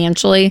half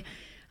financially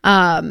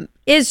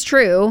is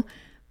true.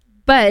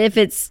 But if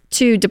it's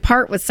to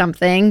depart with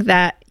something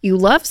that you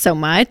love so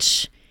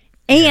much,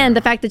 and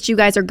the fact that you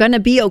guys are going to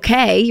be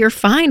okay, you're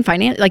fine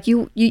financially. Like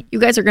you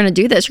guys are going to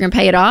do this. You're going to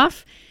pay it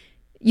off.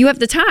 You have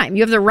the time,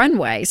 you have the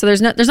runway. So there's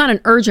not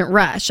an urgent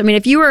rush. I mean,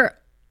 if you were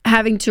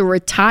having to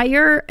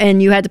retire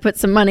and you had to put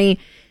some money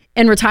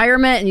in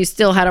retirement and you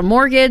still had a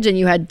mortgage and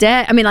you had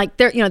debt, I mean, like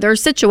there are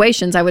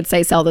situations I would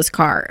say sell this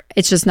car.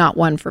 It's just not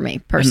one for me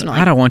personally.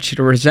 And I don't want you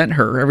to resent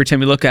her every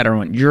time you look at her and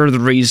went, you're the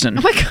reason.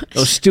 Oh my gosh.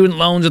 Those student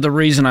loans are the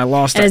reason I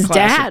lost that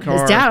classic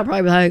car. His dad will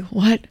probably be like,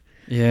 what?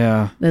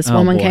 Yeah. This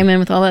woman came in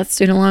with all that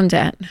student loan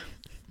debt.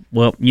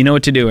 Well, you know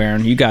what to do,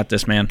 Aaron. You got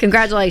this, man.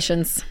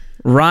 Congratulations.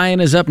 Ryan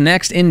is up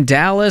next in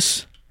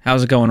Dallas.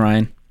 How's it going,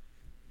 Ryan?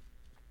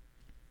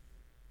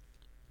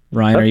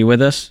 Ryan, are you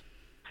with us?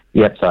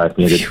 Yep, sorry,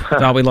 muted.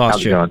 Thought we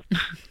lost you. Going?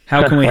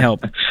 How can we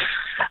help?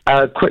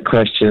 Quick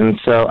question.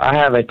 So I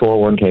have a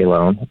 401k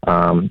loan.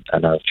 I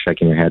know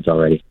shaking your heads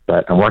already,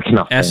 but I'm working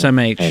off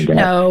SMH.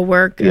 No,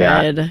 we're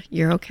good. Yeah.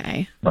 You're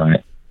okay.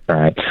 Right.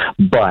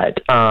 But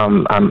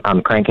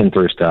I'm cranking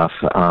through stuff.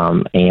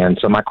 And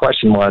so my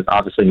question was,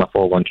 obviously my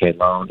 401k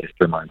loan is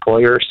through my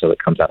employer, so it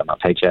comes out of my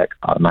paycheck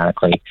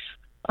automatically.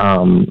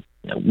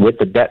 With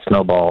the debt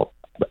snowball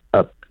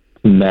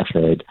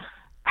method,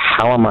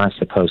 how am I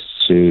supposed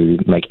to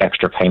make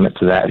extra payments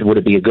to that? Would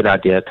it be a good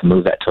idea to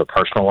move that to a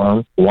personal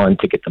loan? One,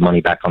 to get the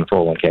money back on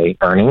 401k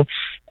earning,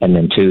 and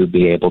then two,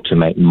 be able to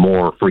make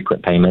more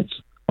frequent payments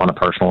on a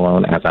personal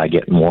loan as I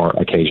get more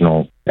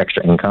occasional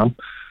extra income?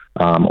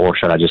 Or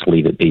should I just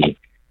leave it be?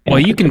 Well,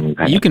 you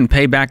can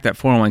pay back that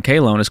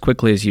 401k loan as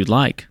quickly as you'd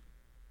like.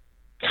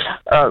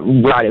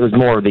 Right. It was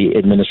more of the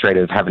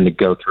administrative having to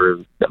go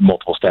through the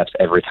multiple steps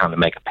every time to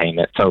make a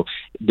payment. So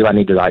do I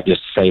need to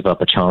just save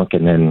up a chunk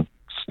and then,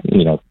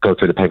 go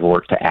through the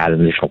paperwork to add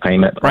an additional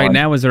payment? Right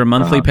now, is there a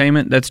monthly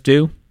payment that's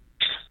due?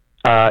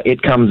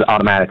 It comes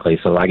automatically.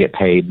 So I get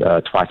paid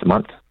twice a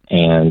month,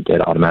 and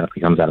it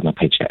automatically comes out of my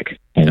paycheck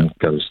and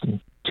goes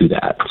to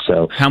that.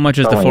 So how much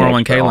is the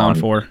 401k loan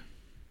for?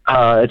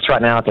 It's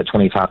right now at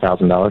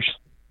 $25,000.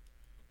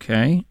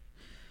 Okay.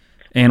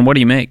 And what do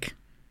you make?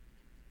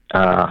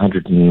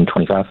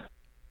 125.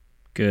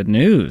 Good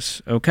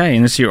news. Okay.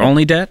 And this is your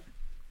only debt?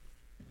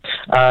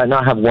 No,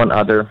 I have one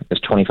other.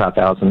 It's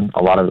 $25,000.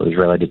 A lot of it was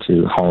related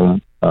to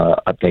home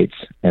updates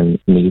and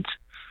needs.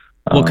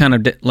 What kind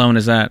of loan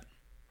is that?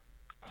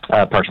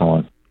 Personal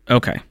loan.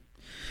 Okay.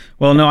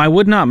 Well, no, I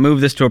would not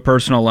move this to a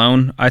personal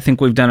loan. I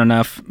think we've done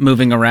enough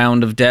moving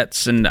around of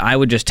debts, and I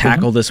would just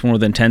tackle this more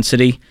with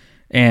intensity.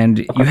 And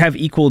you have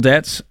equal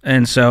debts,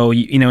 and so,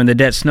 in the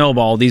debt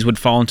snowball, these would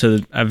fall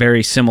into a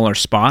very similar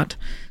spot.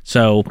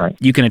 So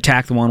you can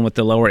attack the one with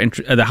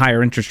the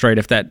higher interest rate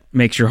if that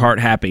makes your heart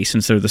happy,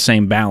 since they're the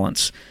same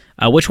balance.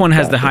 Which one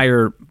has the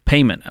higher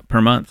payment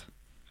per month?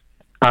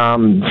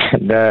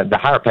 The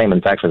higher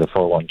payment is actually the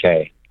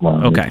 401k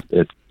loan. Okay.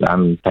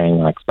 I'm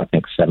paying I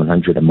think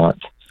 $700 a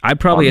month. I'd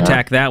probably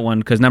attack that one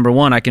because, number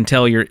one, I can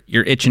tell you're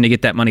itching to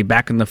get that money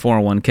back in the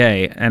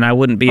 401k, and I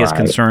wouldn't be as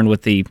concerned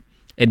with the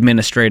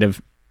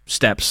administrative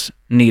steps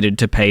needed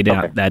to pay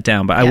that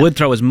down. But I would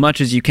throw as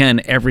much as you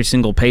can every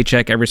single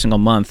paycheck, every single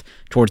month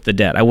towards the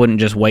debt. I wouldn't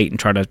just wait and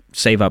try to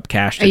save up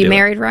cash. Are you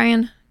married,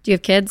 Ryan? Do you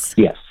have kids?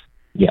 Yes.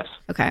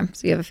 Okay,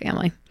 so you have a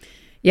family.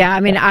 Yeah,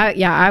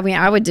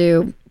 I would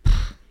do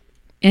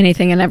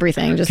anything and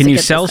everything. Just can you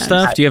sell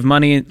stuff? Do you have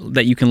money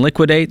that you can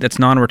liquidate that's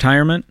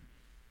non-retirement?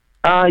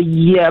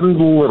 Yeah, a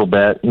little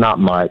bit, not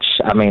much.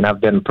 I mean, I've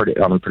been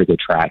on a pretty good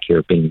track here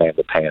of being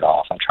able to pay it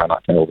off. I try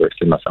not to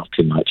overextend myself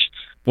too much.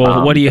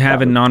 Well, what do you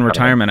have in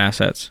non-retirement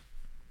assets?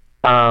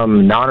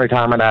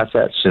 Non-retirement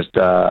assets, just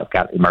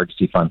got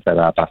emergency fund set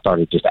up. I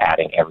started just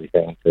adding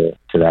everything to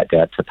that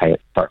debt to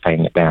start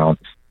paying it down.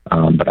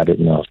 But I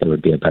didn't know if there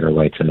would be a better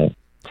way to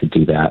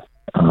do that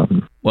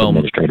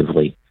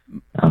administratively.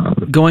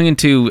 Going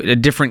into a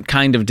different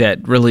kind of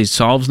debt really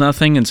solves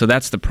nothing, and so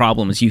that's the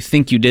problem. Is you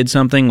think you did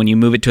something when you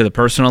move it to the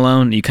personal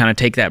loan, you kind of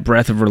take that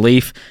breath of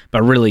relief,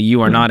 but really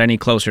you are not any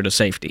closer to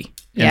safety.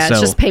 Yeah, it's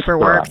just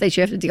paperwork that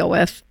you have to deal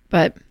with.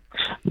 But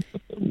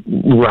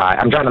right,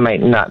 I'm trying to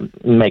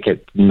make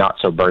it not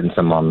so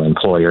burdensome on the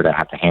employer to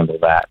have to handle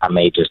that. I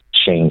may just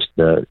change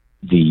the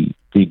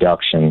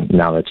deduction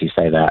now that you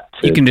say that.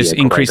 You can just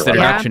increase the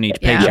deduction each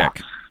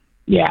paycheck.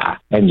 Yeah,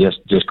 and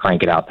just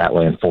crank it out that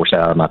way and force it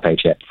out of my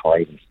paycheck before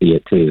I even see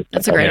it too.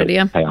 That's a great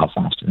idea. Pay off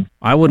faster.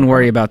 I wouldn't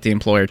worry about the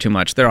employer too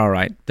much. They're all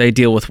right. They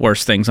deal with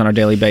worse things on a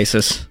daily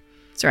basis.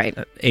 That's right.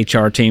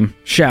 HR team,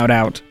 shout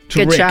out to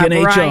Good Rick job, and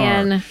HR.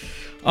 Ryan.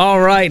 All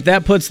right,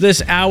 that puts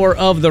this hour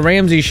of The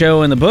Ramsey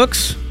Show in the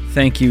books.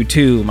 Thank you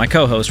to my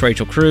co-host,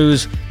 Rachel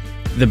Cruz.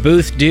 The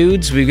booth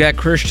dudes, we've got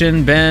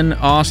Christian, Ben,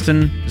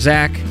 Austin,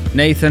 Zach,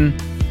 Nathan,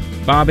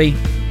 Bobby.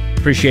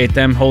 Appreciate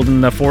them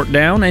holding the fort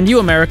down. And you,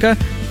 America,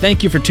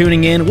 thank you for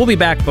tuning in. We'll be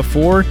back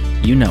before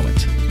you know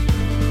it.